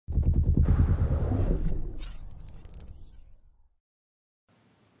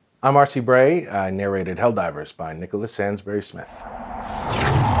I'm R.C. Bray. I narrated Helldivers by Nicholas Sansbury Smith.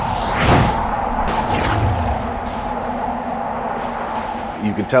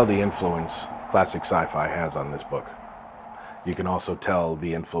 You can tell the influence classic sci-fi has on this book. You can also tell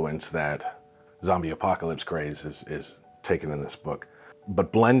the influence that zombie apocalypse craze is taken in this book.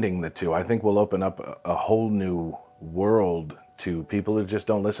 But blending the two, I think, will open up a whole new world to people who just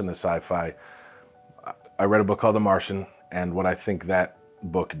don't listen to sci-fi. I read a book called The Martian, and what I think that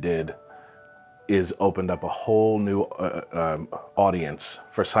book did is opened up a whole new audience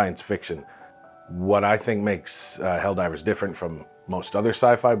for science fiction. What I think makes Helldivers different from most other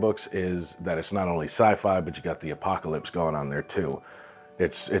sci-fi books is that it's not only sci-fi, but you got the apocalypse going on there too.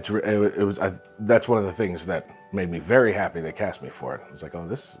 That's one of the things that made me very happy they cast me for it. I was like, oh,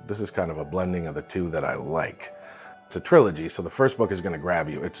 this is kind of a blending of the two that I like. It's a trilogy, so the first book is going to grab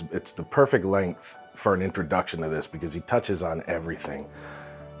you. It's the perfect length for an introduction to this because he touches on everything.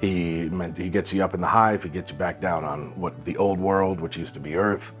 He gets you up in the hive, he gets you back down on the old world, which used to be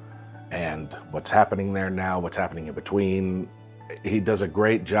Earth, and what's happening there now, what's happening in between. He does a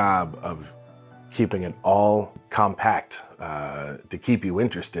great job of keeping it all compact to keep you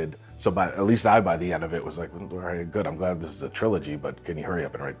interested. So at least by the end of it was like, all right, good, I'm glad this is a trilogy, but can you hurry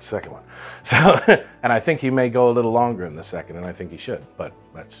up and write the second one? So, and I think he may go a little longer in the second, and I think he should, but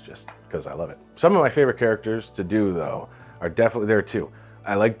that's just because I love it. Some of my favorite characters to do, though, are definitely there too.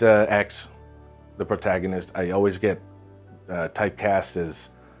 I liked X, the protagonist. I always get typecast as,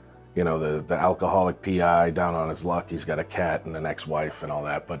 you know, the alcoholic PI down on his luck. He's got a cat and an ex-wife and all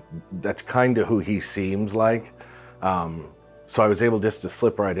that, but that's kind of who he seems like. So I was able just to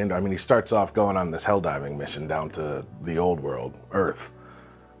slip right into, I mean, he starts off going on this helldiving mission down to the old world, Earth,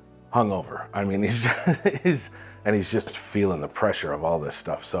 hungover. I mean, he's just feeling the pressure of all this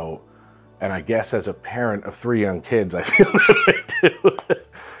stuff. So, and I guess as a parent of 3 young kids, I feel that way too.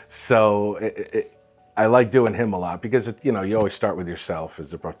 So I like doing him a lot because, you know, you always start with yourself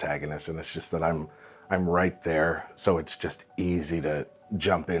as the protagonist, and it's just that I'm right there, so it's just easy to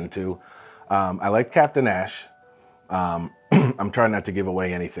jump into. I like Captain Ash. I'm trying not to give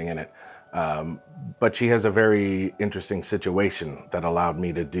away anything in it, but she has a very interesting situation that allowed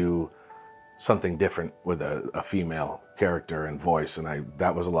me to do something different with a female character and voice, and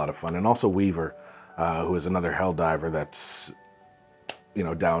that was a lot of fun. And also Weaver, who is another Helldiver that's, you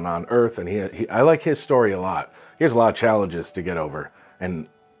know, down on Earth, and I like his story a lot. He has a lot of challenges to get over, and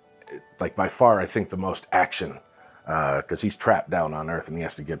like by far I think the most action, because he's trapped down on Earth and he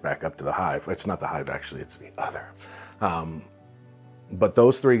has to get back up to the hive. It's not the hive actually, it's the other. But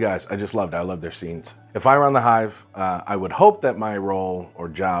those 3 guys, I just loved. I love their scenes. If I were on the hive, I would hope that my role or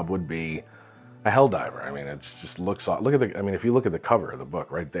job would be a Helldiver. I mean, it just looks, look at I mean, if you look at the cover of the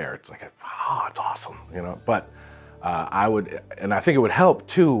book right there, it's like, oh, it's awesome, you know. But I would, and I think it would help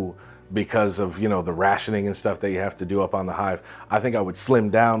too, because of, you know, the rationing and stuff that you have to do up on the hive. I think I would slim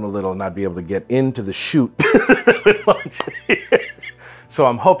down a little and not be able to get into the chute. So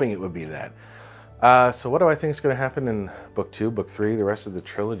I'm hoping it would be that. So what do I think is going to happen in book 2, book 3, the rest of the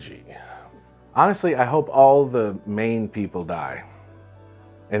trilogy? Honestly, I hope all the main people die.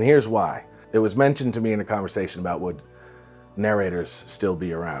 And here's why. It was mentioned to me in a conversation about would narrators still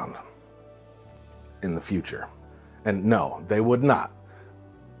be around in the future. And no, they would not.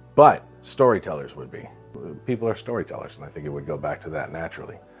 But storytellers would be. People are storytellers, and I think it would go back to that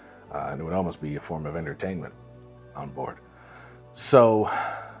naturally. And it would almost be a form of entertainment on board. So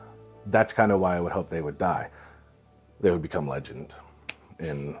that's kind of why I would hope they would die. They would become legend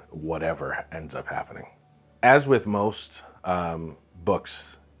in whatever ends up happening. As with most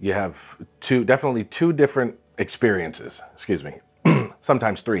books, you have definitely two different experiences, excuse me,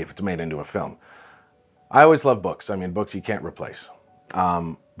 sometimes 3 if it's made into a film. I always love books. I mean, books you can't replace.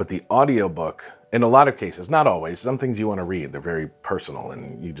 But the audiobook, in a lot of cases, not always, some things you want to read, they're very personal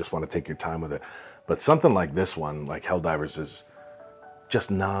and you just want to take your time with it. But something like this one, like Helldivers, is just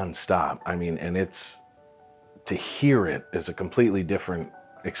non-stop. I mean, and to hear it is a completely different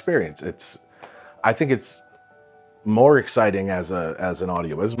experience. I think it's more exciting as an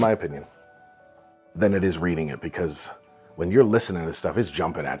audio, this is my opinion, than it is reading it, because when you're listening to stuff, it's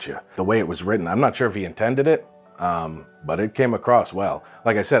jumping at you. The way it was written, I'm not sure if he intended it, but it came across well.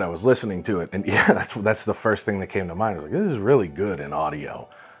 Like I said, I was listening to it, and yeah, that's the first thing that came to mind. I was like, this is really good in audio.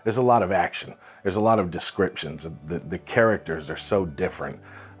 There's a lot of action. There's a lot of descriptions. The characters are so different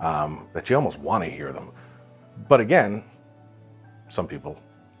that you almost want to hear them. But again, some people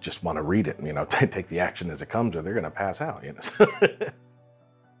just want to read it and, you know, take the action as it comes, or they're going to pass out, you know.